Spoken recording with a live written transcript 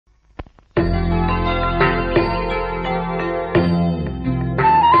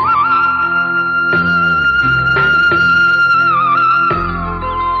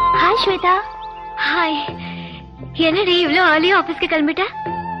Shweta. Hi. என்னடி இவ்ளோ ஆலியா ஆபீஸ்க்கு கிளம்பிட்ட?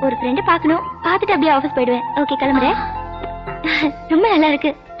 ஒரு ஃப்ரெண்ட் பார்க்கணும், பார்த்துட்டு அப்படியே ஆபீஸ் போயிடுவேன். ஓகே கிளம்புறேன். ரொம்ப நல்லா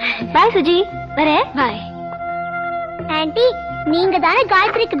இருக்கு. பாய் சுஜி. வரேன். பாய். ஆன்ட்டி, நீங்க தானே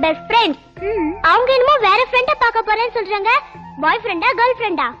காயத்ரிக்கு பெஸ்ட் ஃப்ரெண்ட். அவங்க என்னமோ வேற ஃப்ரெண்ட பார்க்க போறேன்னு சொல்றாங்க. பாய் ஃப்ரெண்டா கேர்ள்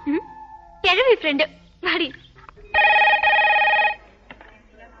ஃப்ரெண்டா? கிழவி ஃப்ரெண்ட். வாடி.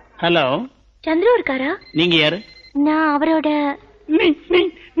 ஹலோ. சந்திரு இருக்காரா? நீங்க யாரு? நான் அவரோட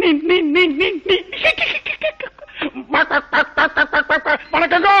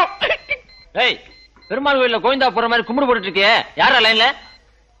பெருமாள் கோயில்ல கோவிந்தா போற மாதிரி கும்பிடு போட்டுட்டு இருக்கே, யாரா லைன்ல?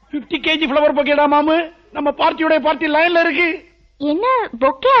 50 kg ஃப்ளவர் பொக்கேடா மாமு, நம்ம பார்ட்டி லைன்ல இருக்கு. என்ன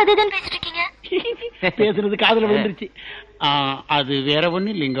பொக்கே அதுதான் பேசிட்டு இருக்கீங்க? பேசுறது காதுல விழுந்துருச்சு. அது வேற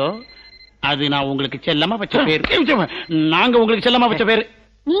ஒண்ணு இல்லைங்கோ, அது நான் உங்களுக்கு செல்லமா வச்ச பேரு. நாங்க உங்களுக்கு செல்லமா வச்ச பேரு.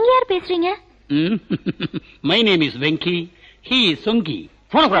 நீங்க யார் பேசுறீங்க? My name is Venky, he is சொங்கி.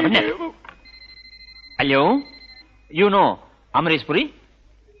 போன கூட ஹலோ, யூ நோ அமரேஷ் புரி,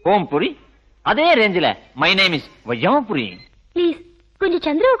 ஓம் புரி, அதே ரேஞ்சில my name is Vaiyapuri. Please கொஞ்சம்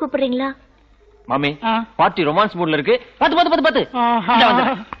சந்திரவை கூப்பிடுறீங்களா? மாமி, பார்ட்டி ரொமான்ஸ் மூட்ல இருக்கு. பத்து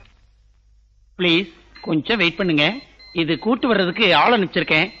ப்ளீஸ் கொஞ்சம் வெயிட் பண்ணுங்க, இது கூட்டு வர்றதுக்கு ஆள்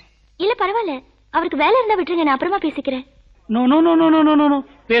அனுப்பிச்சிருக்கேன். இல்ல பரவாயில்ல, அவருக்கு வேலை இருந்தா விட்டுருங்க, நான் அப்புறமா பேசிக்கிறேன். No no no no no no no,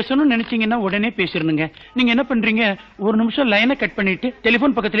 பேசணும்னு நினைச்சீங்கன்னா உடனே பேசிருங்க. நீங்க என்ன பண்றீங்க, ஒரு நிமிஷம் லைனை கட் பண்ணிட்டு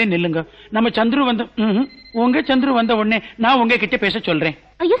டெலிபோன் பக்கத்திலே நில்லுங்க. நம்ம சந்துரு வந்த உங்க சந்துரு வந்த உடனே நான் உங்க கிட்ட பேச சொல்றேன்.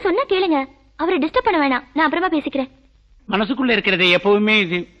 ஐயோ சொன்னா கேளுங்க, அவரை டிஸ்டர்ப் பண்ண வேணாம், நான் அப்புறமா பேசிக்கிறேன். மனசுக்குள்ள இருக்கிறது எப்பவுமே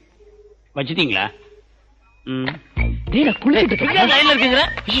இது வச்சிட்டீங்களா?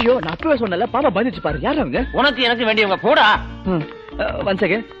 ஐயோ நான் அப்பவே சொன்னல, பாப்பா வந்துச்சு பாரு. யாரு அவங்க? உனக்கு எனக்கு வேண்டியவங்க. போடா. One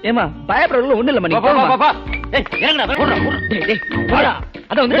second. ஏமா பயப்படுறது ஒண்ணு இல்ல மணி.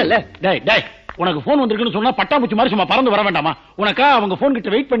 உனக்கு போன் வந்திருக்குன்னு சொன்னா பட்டாம்பூச்சி மாதிரி சும்மா பறந்து வர வேண்டாமா? உனக்கா அவங்க போன்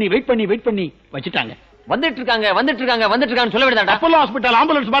கிட்ட வெயிட் பண்ணி வச்சுட்டாங்க. வந்துட்டு இருக்காங்க சொல்ல வேண்டாம். அப்போலோ ஹாஸ்பிடல்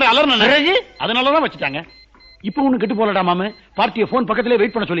ஆம்புலன்ஸ் மாதிரி அலர்னு, அதனாலதான் வச்சுட்டாங்க. இப்ப ஒண்ணு கெட்டு போலடா மாமு, பார்ட்டியை போன் பக்கத்திலே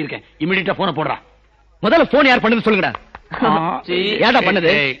வெயிட் பண்ண சொல்லியிருக்கேன். இமிடியேட்டா போனை போடுறா. முதல்ல போன் யார் பண்ணது சொல்லுங்கடா. யாரா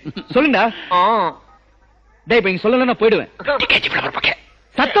பண்ணது சொல்லுங்கடா. டேய் இப்ப நீங்க சொல்லல நான் போயிடுவேன். 50 kg ஃப்ளவர் பொக்கே.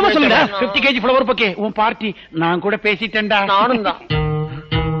 சத்தமா சொல்லுடா. 50 kg ஃப்ளவர் பொக்கே உன் பார்ட்டி. நான் கூட பேசிட்டேன்டா. நானும் தான்.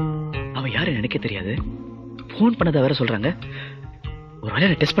 அவன் யாரு எனக்கு தெரியாது, போன் பண்ணத வேற சொல்றாங்க. ஒரு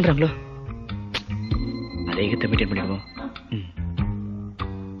வேளை டெஸ்ட் பண்றாங்களோ? அதே மீட்டிங் பண்ணிடுவோம்.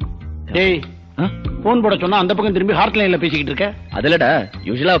 டேய் போன் போட சொன்னா அந்த பக்கம் திரும்பி ஹார்ட் லைன்ல பேசிக்கிட்டு இருக்க. அதுலடா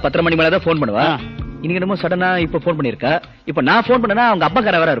யூசுவலா 10:30 மணி மேலதான் போன் பண்ணுவா. இன்னைக்கு என்னமோ சடனா இப்ப போன் பண்ணிருக்கா. இப்ப நான் போன் பண்ணனா அவங்க அப்பா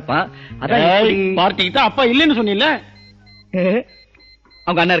கார வேற இருப்பான். அதான் பார்ட்டிக்கு தான் அப்பா இல்லன்னு சொன்னீல்ல.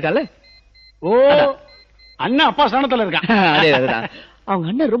 அவங்க அண்ணா இருக்கால. ஓ அண்ணா அப்பா ஸ்தானத்துல இருக்கான். அதேதான். அவங்க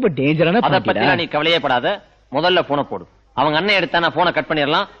அண்ணன் ரொம்ப டேஞ்சரான. அத பத்தி நீ கவலையே படாத, முதல்ல போனை போடு. அவங்க அண்ணன் எடுத்தா நான் போனை கட்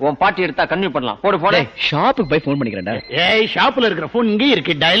பண்ணிடலாம், உன் பாட்டி எடுத்தா கன்டினியூ பண்ணலாம். போடு போடு. ஷாப்புக்கு போய் போன் பண்ணிக்கிறேன்டா. ஏய் ஷாப்ல இருக்கிற போன் இங்கே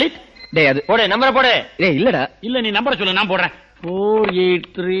இருக்கு, டயல் இட். டேய் அது போடு, நம்பரை போடு. டேய் இல்லடா. இல்ல நீ நம்பரை சொல்லு, நான் போடுறேன்.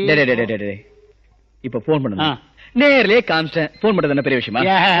 483. டேய் இப்ப போன் பண்ணுங்க. நேர்லயே காமிச்சேன். போன் பண்றது என்ன பெரிய விஷயமா?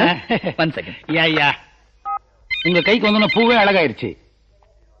 1 செகண்ட். யா உங்க கைக்கு வந்தன பூவே அழகாயிருச்சு.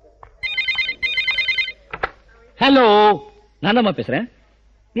 ஹலோ, நான் தான் பேசுறேன்.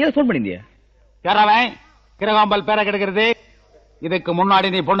 நீ போன் பண்ணிருந்தியா? யாராவன் கிரகாம்பல் பேரை கிடைக்கிறது? இதுக்கு முன்னாடி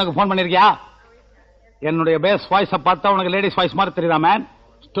நீ பொண்ணுக்கு போன் பண்ணிருக்கியா? என்னுடைய பேஸ் வாய்ஸ் பார்த்தா உனக்கு லேடிஸ் வாய்ஸ் மாதிரி தெரியுதா மேன்?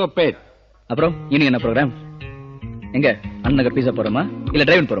 ஸ்டூபிட். அப்புறம் இன்னைக்கு என்ன ப்ரோகிராம்? எங்க அண்ணன் பீஸா போறோமா இல்ல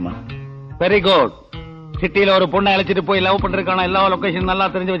டிரைவ் போறோமா? Very good. சிட்டில ஒரு பொண்ணை அழைச்சிட்டு போய் லவ் பண்றதுக்கான எல்லா லொகேஷன் நல்லா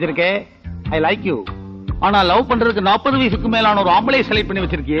தெரிஞ்சு வச்சிருக்கேன். I like you. ஆனா லவ் பண்றதுக்கு 40 வயசுக்கு மேலான ஒரு ஆம்பளை செலக்ட் பண்ணி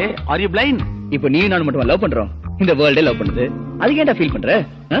வச்சிருக்கியே. Are you blind? இப்போ நீ நான் மட்டும் லவ் பண்றோம், இந்த வேர்ல்டே லவ் பண்ணுது. அதுக்கு ஏன்டா ஃபீல் பண்ற?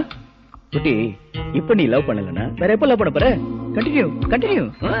 குட்டி, இப்போ நீ லவ் பண்ணலனா வேற எப்ப லவ் பண்ண போற? கண்டினியூ.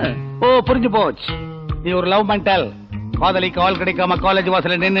 ஓ புரிஞ்சு போச்சு. நீ ஒரு லவ் மென்டல். காதலி கால் கிடைக்காம காலேஜ்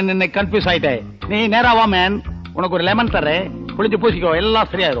வாசல்ல நின்னு கன்ஃபியூஸ் ஆயிட்டே. நீ நேரா வா மேன், உனக்கு ஒரு லெமன் தரேன், குளிச்சு பூசிக்கோ,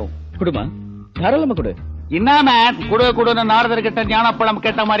 எல்லாம் சரியாயிரும். குடுமா தாராளமா கொடு. என்ன மேன் குடுன்னு நாரதர் கிட்ட ஞானப்பழம்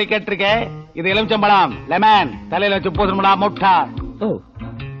கேட்ட மாதிரி கேட்டிருக்கே. இது எலுமிச்சம்பழம், லெமன், தலையில வச்சு பூசணும்டா முட்டா. ஓ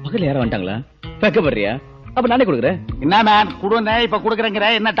பக்கத்துல யாரும் வந்துட்டாங்களா? பேக்கப்படுறியா? அப்ப நானே கொடுக்குறேன். என்ன மேன் குடுன்னு இப்ப குடுக்குறேங்கிற,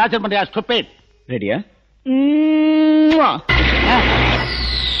 என்ன டார்ச்சர் பண்றியா? ஸ்டூபிட். ரெடியா?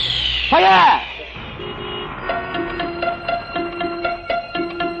 ஃபயர்.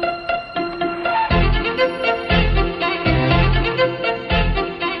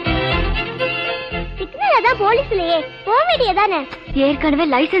 போலீஸ்லயே போக வேண்டியதானே? ஏற்கனவே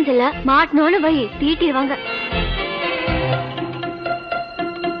லைசன்ஸ் இல்ல, மாட்டனோன்னு வை, தீட்டிடுவாங்க.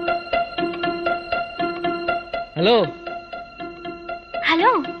 Hello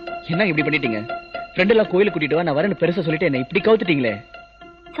hello. என்ன இப்படி பண்ணிட்டீங்க? ஃப்ரெண்ட் எல்லாம் கோயிலுக்கு கூட்டிட்டு வா, நான் வரேன்னு பெருசா சொல்லிட்டு என்ன இப்படி கவுத்துட்டீங்களே.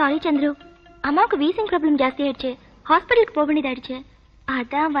 சாரி சந்துரு, அம்மாவுக்கு வீசிங் ப்ராப்ளம் ஜாஸ்தி ஆயிடுச்சு, ஹாஸ்பிட்டலுக்கு போக வேண்டியதாயிடுச்சு,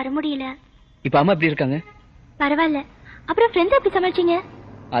 அதான் வர முடியல. இப்ப அம்மா எப்படி இருக்காங்க? பரவாயில்ல. அப்புறம் ஃப்ரெண்ட்ஸ் எப்படி சமாளிச்சீங்க?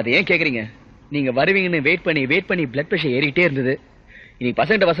 அது ஏன் கேக்குறீங்க? நீங்க வருவீங்கன்னு வெயிட் பண்ணி பிளட் பிரஷர் ஏறிட்டே இருந்தது. இன்னைக்கு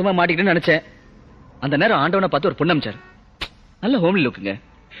பசங்கிட்ட வசமா மாட்டிக்கிட்டு நினைச்சேன். அந்த நேரம் ஆண்டவனை பார்த்து ஒரு பொண்ணு அமைச்சார். நல்ல ஹோம்லி லுக்குங்க.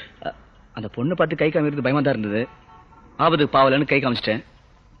 அந்த பொண்ணை பார்த்து கை காமிக்கிறது பயமா தான் இருந்தது. ஆபத்து பாவலன்னு கை காமிச்சிட்டேன்.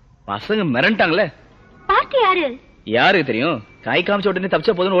 பசங்க மிரண்டாங்களே. பார்ட்டி யாரு? யாருக்கு தெரியும்? கை காமிச்ச உடனே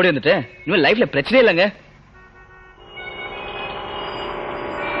தப்பிச்சா போதுன்னு ஓடி வந்துட்டேன். இனிமேல் லைஃப்ல பிரச்சனையே இல்லைங்க.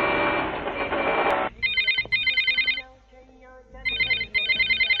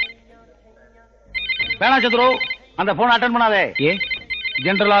 வேணா சத்ரு, அந்த போன் அட்டன் பண்ணாதே. ஏ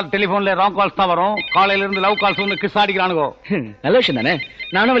ஜெனரலா டெலிபோன்ல ராங் கால்ஸ் தான் வரும். காலையில இருந்து லவ் கால்ஸ் வந்து கிஸ் அடிக்கிறானுங்க. நல்ல விஷயம் தானே.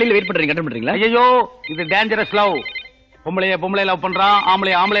 நானும் வெளியில வெயிட் பண்றீங்க, அட்டன் பண்றீங்களா? ஐயோ, இது டேஞ்சரஸ் லவ். பொம்பளைய லவ் பண்றான்,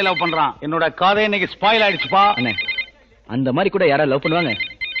 ஆம்பளை லவ் பண்றான். என்னோட கதை இன்னைக்கு ஸ்பாயில் ஆயிடுச்சுப்பா. அண்ணே, அந்த மாதிரி கூட யாரா லவ் பண்ணுவாங்க?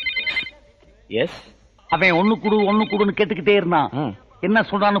 எஸ். அவன் ஒண்ணு குடுன்னு கேட்டுக்கிட்டே இருந்தான். என்ன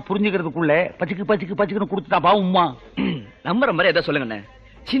சொல்றான்னு புரிஞ்சுக்கிறதுக்குள்ள பச்சுக்குன்னு கொடுத்துட்டாப்பா உம்மா. நம்புற மாதிரி எதாவது சொல்லுங்க.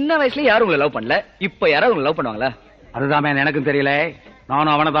 சின்ன வயசுல யாரும் உங்களை லவ் பண்ணல, இப்ப யாராவது உங்களை லவ் பண்ணுவாங்களா? அதுதான் எனக்கும் தெரியல.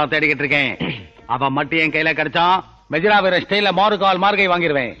 நானும் அவனை தான் தேடிக்கிட்டு இருக்கேன். அவன் மட்டும் என் கையில கிடைச்சான், மெஜரா வேற ஸ்டைல மாறுகால் மார்க்கை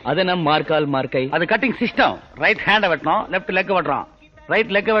வாங்கிடுவேன். அது நம்ம மார்க்கால் மார்க்கை, அது கட்டிங் சிஸ்டம். ரைட் ஹேண்ட வெட்டணும், லெஃப்ட் லெக் வெட்டுறான்.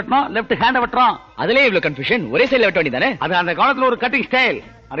 ரைட் லெக் வெட்டணும், லெஃப்ட் ஹேண்ட வெட்டுறான். அதுலயே இவ்வளவு கன்ஃபியூஷன். ஒரே சைடுல வெட்ட வேண்டியதானே? அது அந்த காலத்துல ஒரு கட்டிங் ஸ்டைல்.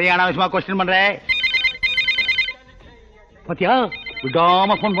 நிறைய அனாவசியமா கொஸ்டின் பண்றேன். பாத்தியா,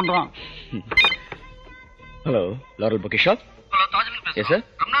 விடாம போன் பண்றான். Hello, Laurel புக்கி shop. Yes sir.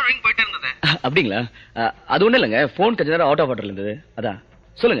 அப்படிங்களா? அது ஒண்ணு இல்லைங்க, போன் கொஞ்ச நேரம் அவுட் ஆஃப் ஆர்டர்ல இருந்தது, அதான்.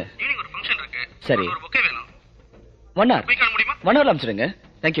 சொல்லுங்க. சரி, 1 hour அனுப்பிச்சிடுங்க.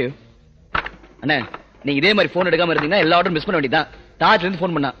 தேங்க்யூ. அண்ணா, நீங்க இதே மாதிரி போன் எடுக்காம இருந்தீங்கன்னா எல்லா ஆர்டரும் மிஸ் பண்ண வேண்டியதான். தாஜ்ல இருந்து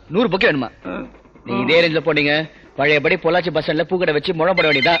போன் பண்ணா 100 பொக்கே வேணுமா? நீங்க இதே ரேஞ்சில போனீங்க, பழையபடி பொள்ளாச்சி பஸ் ஸ்டாண்ட்ல பூக்கடை வச்சு முழம் போட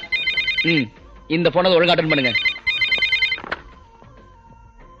வேண்டியதான். இந்த போனை ஒழுங்கா அட்டன் பண்ணுங்க.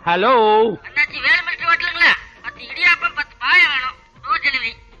 ஹலோ,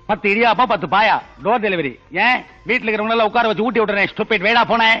 10 இடியாப்பம் 10 பாயா டோர் டெலிவரி. ஏன் வீட்டுல இருக்கிறவங்க உட்கார வச்சு ஊட்டி விட்டுறேன். ஸ்டூபிட், வேடா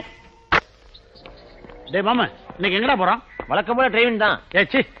போனேன். டேய் மாமா, இன்னைக்கு எங்கடா போறோம்? வழக்கம் போல டிரைவிங் தான்.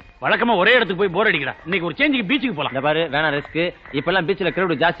 ஏச்சி, வழக்கமா ஒரே இடத்துக்கு போய் போர் அடிக்கடா. இன்னைக்கு ஒரு சேஞ்சுக்கு பீச்சுக்கு போலாம். இந்த பாரு, வேணா ரிஸ்க். இப்பெல்லாம் பீச்ல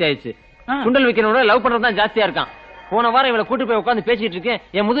கிரௌட் ஜாஸ்தி ஆயிடுச்சு. சுண்டல் விக்கிறவங்க லவ் பண்றது தான் ஜாஸ்தியா இருக்கான். போன வாரம் இவளை கூட்டு போய் உட்காந்து பேசிட்டு இருக்கேன்.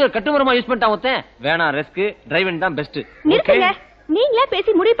 என் முதுகு கட்டுமரமா யூஸ் பண்ணிட்டான் ஒருத்தன். வேணா ரிஸ்க், டிரைவிங் தான் பெஸ்ட். நிறுத்துங்க. நீங்களே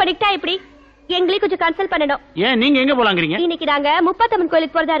பேசி முடிவு பண்ணிட்டா எப்படி? எங்களையும் கொஞ்சம் கன்சல்ட் பண்ணணும். ஏன் நீங்க எங்க போலாங்கிறீங்க? இன்னைக்கு நாங்க முப்பாத்தம்மன்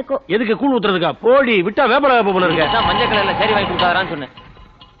கோயிலுக்கு போறதா இருக்கோம். எதுக்கு கூழ் ஊத்துறதுக்கா? போடி விட்டா வேப்பல வேப்ப போல இருக்க. மஞ்சள் கலர்ல சரி வாங்கி கொடுத்தாரான்னு சொன்னேன்.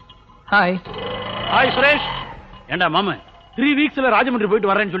 ஹாய். ஹாய் சுரேஷ். ஏண்டா மாமா, 3 வீக்ஸ்ல ராஜமன்றி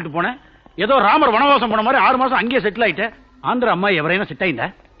போயிட்டு வரேன்னு சொல்லிட்டு போனேன். ஏதோ ராமர் வனவாசம் போன மாதிரி 6 மாசம் அங்கேயே செட்டில் ஆயிட்டேன். ஆந்திரா அம்மா எவரையும் செட் ஆயிட்டா?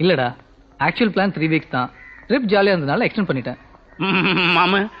 இல்லடா, ஆக்சுவல் பிளான் 3 வீக்ஸ் தான். ட்ரிப் ஜாலியா இருந்தனால எக்ஸ்டெண்ட் பண்ணிட்டேன்.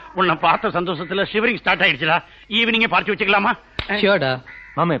 மாமா, உன்னை பார்த்த சந்தோஷத்துல ஷிவரிங் ஸ்டார்ட் ஆயிடுச்சுடா. ஈவினிங்கே பார்ட்டி வச்சுக்கலாமா? ஷியோர்டா.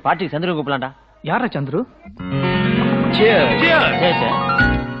 மாமே, பார்ட்டிக்கு சந்திரன் கூப்பிடலாம்டா. யாரா Chandru? Cheers. Cheers.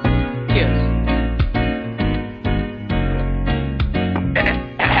 Cheers.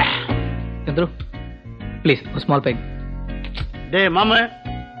 Chandru, please ஒரு ஸ்மால் பெக். டே மாமா,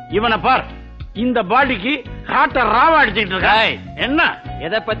 இவனை பார். இந்த பாடிக்கு ஹார்ட்ட ராவா அடிச்சுட்டு இருக்கா. என்ன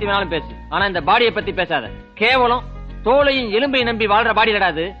எதை பத்தி வேணாலும் பேசு, ஆனா இந்த பாடியை பத்தி பேசாத. கேவலம் தோலையும் எலும்பையும் நம்பி வாழ்ற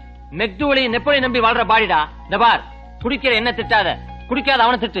பாடிடா அது. மெக்டூலையும் நெப்பலையும் நம்பி வாழ்ற பாடிடா. இந்த பார், குடிக்கிற என்ன திட்டாத, குடிக்காத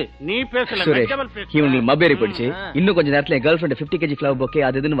அவனை திட்டு. நீ பேசல. இவங்களுக்கு மபேரி போயிடுச்சு. இன்னும் கொஞ்ச நேரத்துல என் girl friend 50 kg flower bouquet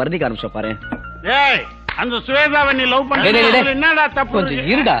அது இதுன்னு வர்ணிக்க ஆரம்பிச்சா பாரு. ஏய், அந்த சுவேதாவை நீ லவ் பண்ண என்னடா தப்பு? கொஞ்சம்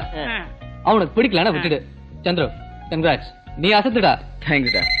இருடா. அவனுக்கு பிடிக்கலன்னா விட்டுடு. சந்துரு, கங்க்ராட்ஸ், நீ அசத்துடா.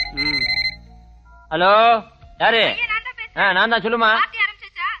 தேங்க்ஸ்டா. ஹலோ, யாரு? நான் தான். சொல்லுமா.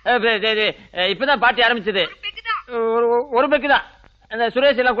 இப்பதான் பார்ட்டி ஆரம்பிச்சது. ஒரு பெக்கு தான். அந்த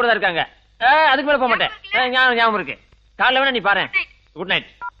சுரேஷ் எல்லாம் கூட தான் இருக்காங்க. அதுக்கு மேல போக மாட்டேன். ஞாபகம் இருக்கு. காலைல வேணா நீ பாரு. Good night.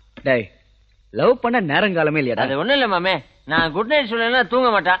 டேய், லவ் பண்ண நேரங்காலமே இல்லையாடா? அது ஒண்ணும் இல்ல மாமே, நான் குட் நைட் சொல்லலைன்னா தூங்க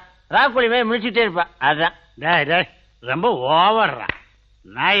மாட்டான். ராக்கோழி மாதிரி முடிச்சுட்டே இருப்பா. அதுதான். டேய் டேய், ரொம்ப ஓவர்ரா.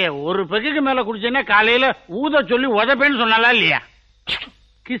 நான் ஒரு பெக்குக்கு மேல குடிச்சேன்னா காலையில ஊத சொல்லி உதப்பேன்னு சொன்னாலா இல்லையா?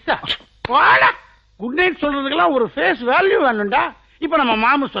 கிஸ்ஸா குட் நைட் சொல்றதுக்கெல்லாம் ஒரு ஃபேஸ் வேல்யூ வேணும்டா. இப்ப நம்ம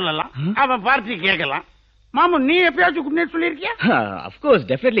மாமு சொல்லலாம், அவன் பார்ட்டி கேட்கலாம். மாமு, நீ எப்பயாச்சும் good night சொல்லிருக்கியா? Of course,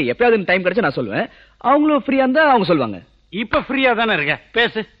 definitely. எப்பயாவது டைம் கிடைச்சா நான் சொல்லுவேன். அவங்களும் ஃப்ரீயா இருந்தா அவங்க சொல்லுவாங்க. இப்ப ஃப்ரீயா தானே இருக்க,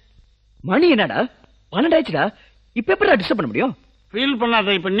 பேசு. மணி என்னடா 12 ஆயிடுச்சுடா. இப்ப எப்படி டிஸ்டர்ப் பண்ண முடியும்? ஃபீல்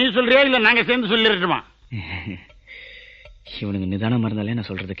பண்ணாத. இப்ப நீ சொல்றியா இல்ல நாங்க சேர்ந்து சொல்லிருட்டுமா? இவனுங்க நிதானமா இருந்தாலே நான்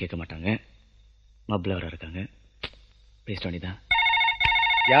சொல்றதை கேட்க மாட்டாங்க. மப்ளவரா இருக்காங்க. பேச வேண்டியதான்.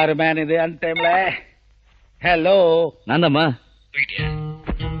 யாரு மேன் இது அன் டைம்ல? ஹலோ, நான் தான்மா.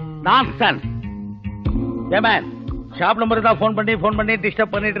 நான்சன். ஏ மேன், ஷாப் நம்பருக்கு தான் ஃபோன் பண்ணி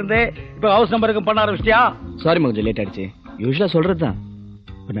டிஸ்டர்ப் பண்ணிட்டு இருந்தேன். இப்போ ஹவுஸ் நம்பருக்கு பண்ண ஆரம்பிச்சிட்டியா? சாரி கொஞ்சம் லேட் ஆயிடுச்சு. யூசுவலா சொல்றதுதான்.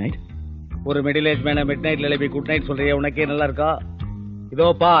 Good night. ஒரு மிடில் ஏஜ் மேன மிட் நைட்ல எழுப்பி குட் நைட் சொல்றியே, உனக்கே நல்லா இருக்கா? இதோ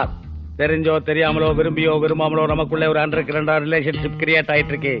பார், தெரிஞ்சோ தெரியாமலோ விரும்பியோ விரும்பாமலோ நமக்குள்ள ஒரு அண்டருக்கு 2 ரிலேஷன்ஷிப் கிரியேட்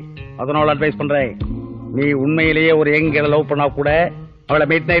ஆயிட்டு இருக்கு. அதனால அட்வைஸ் பண்றேன், நீ உண்மையிலேயே ஒரு யங் கேர்ள லவ் பண்ணா கூட அவளை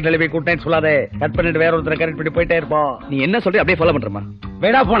மிட் நைட் எழுப்பி குட் நைட் சொல்லாதே. கட் பண்ணிட்டு வேற ஒருத்தரை கரெக்ட் பண்ணி போயிட்டே இருப்போம். நீ என்ன சொல்ற அப்படியே ஃபாலோ பண்றமா?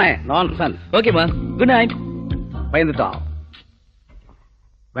 வேடா போனேன் நான்சென்ஸ். ஓகேமா, குட் நைட். பயந்துட்டான்.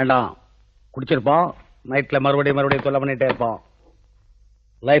 வேண்டாம், குடிச்சிருப்பான். நைட்ல மறுபடியும் தொல்லை பண்ணிட்டே இருப்பான்.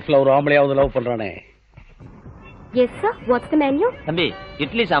 லைஃப்ல ஒரு ஆம்பளையாவது love பண்றானே. Yes sir, what's the menu? தம்பி,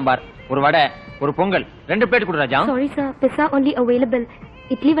 இட்லி சாம்பார், ஒரு வடை, ஒரு பொங்கல், 2 பிளேட் கொடு ராஜா. Sorry sir, pizza only available.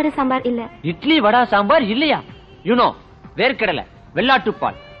 Idli vada sambar இல்ல. இட்லி வடை சாம்பார் இல்லையா? யூனோ, வேர்க்கடலை,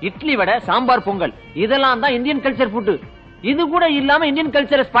 வெள்ளாட்டுப்பால், இட்லி வடை சாம்பார் பொங்கல், இதெல்லாம் தான் இந்தியன் கல்ச்சர் ஃபுட். இது கூட இல்லாம இந்தியன்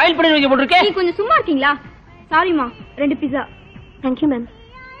கல்ச்சரை ஸ்பாயில் பண்ணி வைக்க போட்டுருக்கே. நீ கொஞ்சம் சும்மா இருக்கீங்களா? சாரிமா, 2 pizza. Thank you ma'am.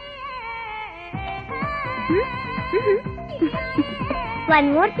 One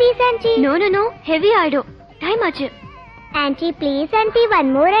more please auntie. No, heavy ஆயிடும். டைம் ஆச்சு. Auntie please auntie, one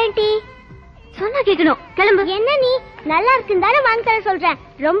more auntie. சொன்னா கேக்கணும். கிளம்பு. என்ன நீ நல்லா இருக்குன்னு தானே வாங்கி தர சொல்றேன்.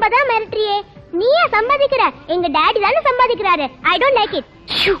 ரொம்ப தான் மிரட்டறியே. நீயே சம்பாதிக்கிற, எங்க டாடி தானே சம்பாதிக்கிறாரு. I don't like it.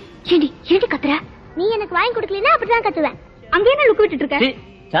 Shoe, ஏண்டி கத்துற? நீ எனக்கு வாங்கி கொடுக்கலனா அப்படிதான் கத்துவேன். அங்க என்ன லுக் விட்டுட்டு இருக்க?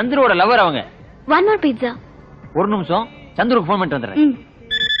 சந்துருவோட லவர் அவங்க. One more pizza. ஒரு நிமிஷம், சந்துருக்கு ஃபோன் பண்ணிட்டு வந்துறேன்.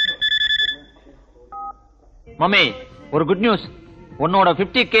 மம்மி, ஒரு குட் நியூஸ். உன்னோட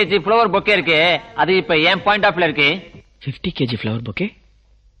 50 kg ஃப்ளவர் பொக்கே இருக்கு, அது இப்ப என் பாயிண்ட் ஆஃப்ல இருக்கு. 50 kg ஃப்ளவர் பொக்கே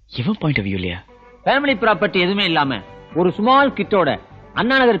இவன் பாயிண்ட் ஆஃப் வியூ இல்லையா? ஃபேமிலி ப்ராப்பர்ட்டி எதுவுமே இல்லாம ஒரு ஸ்மால் கிட்டோட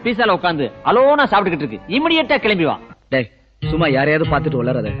அண்ணா நகர் பீஸால உட்காந்து அலோனா சாப்பிட்டுக்கிட்டு இருக்கு. இமிடியேட்டா கிளம்பி வா. டேய், சும்மா யாரையாவது பார்த்துட்டு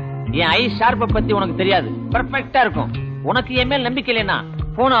வளராத. என் ஐ ஷார்ப்ப பத்தி உனக்கு தெரியாது, பெர்ஃபெக்ட்டா இருக்கும். உனக்கு என் மேல் நம்பிக்கை இல்லைன்னா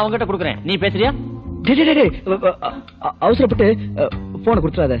போன் அவங்க கிட்ட கொடுக்குறேன், நீ பேசுறியா? அவசரப்பட்டு போனை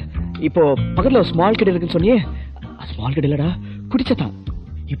கொடுத்துறாத. இப்போ பக்கத்துல ஸ்மால் கிட் இருக்குன்னு சொன்னியே, ஸ்மால் கிட் இல்லடா, குடிச்சதான்.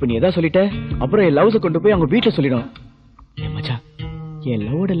 இப்ப நீ எதா சொல்லிட்ட, அப்புறம் என் லவ்ஸ கொண்டு போய் அவங்க வீட்டுல சொல்லிடும். என் மச்சான், என்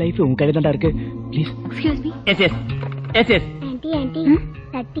லவ்வோட லைஃப் உன் கையில தான்டா இருக்கு. Please. Excuse me. S. Aunty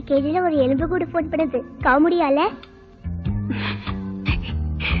 30 kg ஒரு எலும்பு கூட போட் படுது. காமெடியால.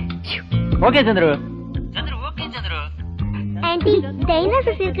 ஓகே சந்திரு. ஆண்டி,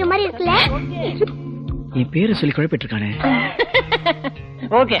 டைனோசர் இருக்கிற மாதிரி இருக்குல? என் பேரை சொல்லி குழப்பிட்டு இருக்கானே.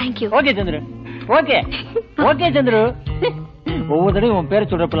 ஓகே சந்திரு. ஓகே சந்திரு. ஒவ்வொரு தடவையும் உன் பேரை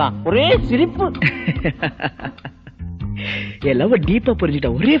சொல்றப்பலாம் ஒரே சிரிப்பு. என் லவ் டீப்பா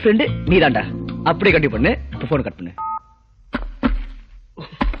புரிஞ்சுட்ட ஒரே ஃப்ரெண்டு நீதான்டா. அப்படியே கண்டிப்பா பண்ணு. இப்ப போன் கட் பண்ணு.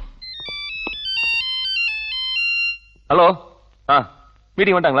 ஹலோ,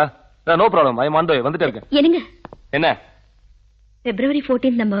 மீட்டிங் வந்துட்டாங்களா? No problem, I on the வே, வந்துட்டே இருக்கேன். என்னங்க? என்ன? February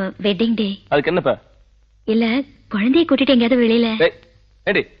 14th நம்ம வெட்டிங் டே. அதுக்கு என்னப்பா? இல்ல, குழந்தையை கூட்டிட்டு எங்கயாவது வெளியில.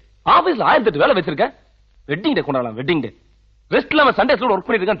 ஏடி, ஆபீஸ்ல 1008 வேலை வச்சிருக்க. வெட்டிங் டே கொண்டாடலாம். வெட்டிங் டே ரெஸ்ட் இல்லாம சண்டேஸ்ல ஒர்க்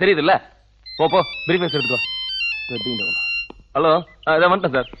பண்ணிட்டு இருக்கான்னு தெரியுது இல்ல? போ பிரீஃபேஸ் எடுத்துக்கோ. Wedding day. ஹலோ, இத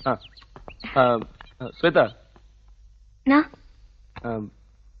வந்துட்டேன் சார். ஸ்வேதா, நான்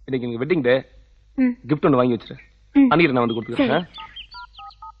இன்னைக்கு எங்க வெட்டிங் டே. கிஃப்ட் ஒன்று வாங்கி வச்சிரு. அன்னைக்கு நான் வந்து கொடுத்துக்கிறேன்.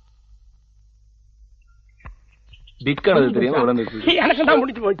 டிக்கானது தெரியாம உடனே எனக்கு தான்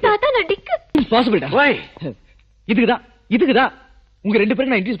முடிச்சு போச்சு. தாத்தா, நான் டிக்கு. பாசிபிள்டா. இதுக்குதான் உங்க 2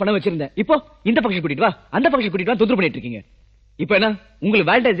 பேருக்கு நான் இன்ட்ரோ듀ஸ் பண்ண வச்சிருந்தேன். இப்போ இந்த ஃபங்க்ஷன் கூட்டிட்டு வா, அந்த ஃபங்க்ஷன் கூட்டிட்டு வா தொந்தரவு பண்ணிட்டு இருக்கீங்க. இப்போ என்ன, உங்களுக்கு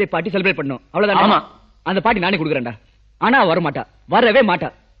வேலண்டைன்ஸ் டே பார்ட்டி செலிப்ரேட் பண்ணனும், அவ்வளவுதான். ஆமா, அந்த பார்ட்டி நானே கொடுக்குறேன்டா. ஆனா வரவே மாட்டா.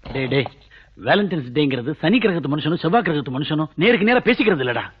 டேய், வேலண்டைன்ஸ் டேங்கிறது சனி கிரகத்து மனுஷனும் செவ்வாய் கிரகத்து மனுஷனும் நேருக்கு நேரா பேசிக்கிறது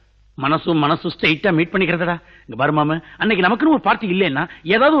இல்லடா. மனசும் ஸ்ட்ரைட்டா மீட் பண்ணிக்கிறதா. இங்க பாரு மாமா, அன்னைக்கு நமக்குன்னு ஒரு பார்ட்டி இல்லைன்னா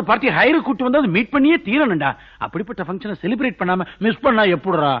ஏதாவது ஒரு பார்ட்டி ஹையர் கூட்டு வந்து அது மீட் பண்ணியே தீரணும்டா. அப்படிப்பட்ட ஃபங்க்ஷனை செலிப்ரேட் பண்ணாம மிஸ் பண்ணா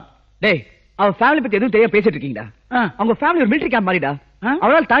எப்படிடா? டேய், அவ ஃபேமிலி பத்தி எதுவும் தெரியாம பேசிட்டு இருக்கீங்கடா. அவங்க ஃபேமிலி ஒரு மிலிட்டரி கேம்ப் மாதிரிடா.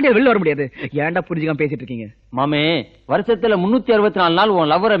 அவளால தாண்டி வெளில வர முடியாது. ஏன்டா புரிஞ்சுக்காம பேசிட்டு இருக்கீங்க? மாமே, வருஷத்துல 364 நாள்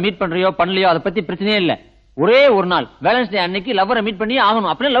உன் லவ்வரை மீட் பண்றியோ பண்ணலையோ அதை பத்தி பிரச்சனையே இல்ல. ஒரே ஒரு நாள் வேலன்ஸ் டே அன்னைக்கு லவ்வரை மீட் பண்ணி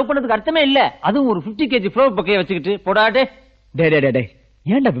ஆகணும். அப்படியே லவ் பண்ணதுக்கு அர்த்தமே இல்ல. அதுவும் ஒரு 50 kg ஃப்ளவர் பொக்கையை வச்சுக்கிட்டு போடாடே. டேய்,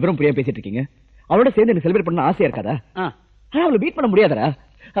 ஏன்டா விவரம் புரியாம பேசிட்டு இருக்கீங்க? அவளோட சேர்ந்து எனக்கு செலிப்ரேட் பண்ண ஆசையா இருக்காதா? ஆனா அவளை மீட் பண்ண முடியாதடா.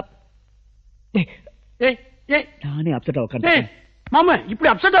 நானே அப்செட்டா உட்கார்ந்து. மாமா, இப்படி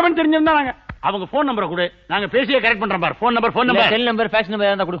அப்செட் ஆவன்னு தெரிஞ்சிருந்தா அவங்க போன் நம்பரை கொடு, நாங்க பேசியே கரெக்ட் பண்றோம் பாரு. Phone number cell number facts number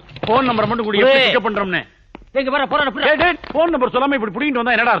ஏதா கொடு. போன் நம்பர் மட்டும் கொடு, எப்படி பிக்கப் பண்றோம்னு. டேய் பாரு, போன் நம்பர் சொல்லாம இப்படி புடிங்கிட்டு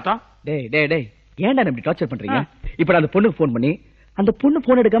வந்தா என்னடா அர்த்தம்? டேய், ஏன்டா இப்படி டார்ச்சர் பண்றீங்க? இப்ப நான் அந்த பொண்ணுக்கு போன் பண்ணி அந்த பொண்ணு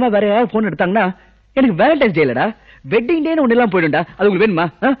போன் எடுக்காம வேற யாராவது போன் எடுத்தாங்கன்னா எனக்கு வேலண்டைன்ஸ் டே இல்லடா, வெட்டிங் டேன்னு ஒண்ணு எல்லாம் போயிடும்டா. அது உங்களுக்கு வேணுமா?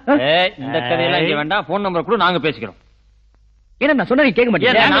 இந்த கதையெல்லாம் இங்க வேண்டாம். போன் நம்பர் கூட நாங்க பேசிக்கிறோம். ஏன்னா நான் சொன்னா நீ கேட்க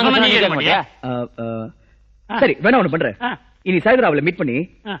மாட்டியா? சரி, வேணா ஒண்ணு பண்றேன். இனி சாயந்தரம் அவளை மீட் பண்ணி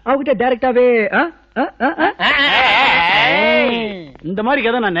அவகிட்ட டைரக்டாவே இந்த மாதிரி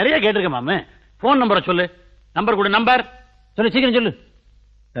கதை நான் நிறைய கேட்டிருக்கேன் மாமே. போன் நம்பரை சொல்லு. நம்பர் கொடு. நம்பர் சொல்லு, சீக்கிரம் சொல்லு.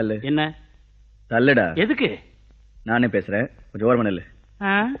 தள்ளு. என்ன தள்ளுடா. எதுக்கு? நானே பேசுறேன், கொஞ்சம் ஓரமா நில்லு.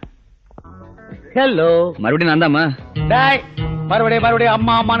 ஹலோ. மறுபடியும் நான் தாம்மா. டேய், மறுபடியும்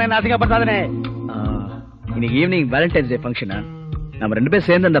அம்மா அம்மான்னு என்ன அசிங்கப்படுத்தாதே. இன்னைக்கு ஈவினிங் வேலண்டைன்ஸ் டே ஃபங்க்ஷனா? நம்ம 2 பேரும்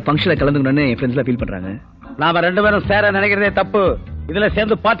சேர்ந்து அந்த ஃபங்க்ஷன்ல கலந்துக்கணும்னு என் ஃப்ரெண்ட்ஸ்லாம் ஃபீல் பண்றாங்க. நாம 2 பேரும் சேர நினைக்கிறதே தப்பு. இதுல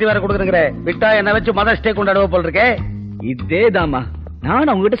சேர்ந்து பார்ட்டி வேற கொடுக்குறேங்கிற. விட்டா என்ன வச்சு மதர்ஸ் டே கொண்டாடுவ போல் இருக்கே. இதே தாமா நான்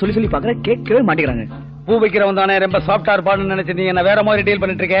அவங்க கிட்ட சொல்லி பாக்குறேன், கேட்கவே மாட்டேங்கிறாங்க. பூ வைக்கிறவன் தானே ரொம்ப சாஃப்டா இருப்பான்னு நினைச்சு நீ என்ன வேற மாதிரி டீல்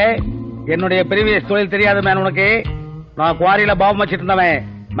பண்ணிட்டு இருக்க. என்னுடைய பிரீவியஸ் தொழில் தெரியாத மேன் உனக்கு. நான் குவாரியில பாவம் வச்சிட்டு இருந்தவன்.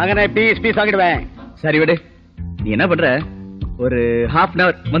 மகனை பீஸ் ஆகிடுவேன். சரி விடு. நீ என்ன பண்ற, ஒரு half an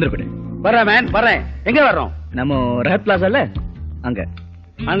hour வந்துரு. வரேன் மேன், வரேன். எங்க வர்றோம்? நம்ம ரஹத் பிளாசால அங்க.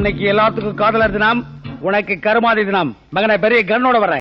 அன்னைக்கு எல்லாத்துக்கும் காதலர் தினம், உனக்கு கருமாதி தினம். மகனை பெரிய கண்ணோட வரேன்.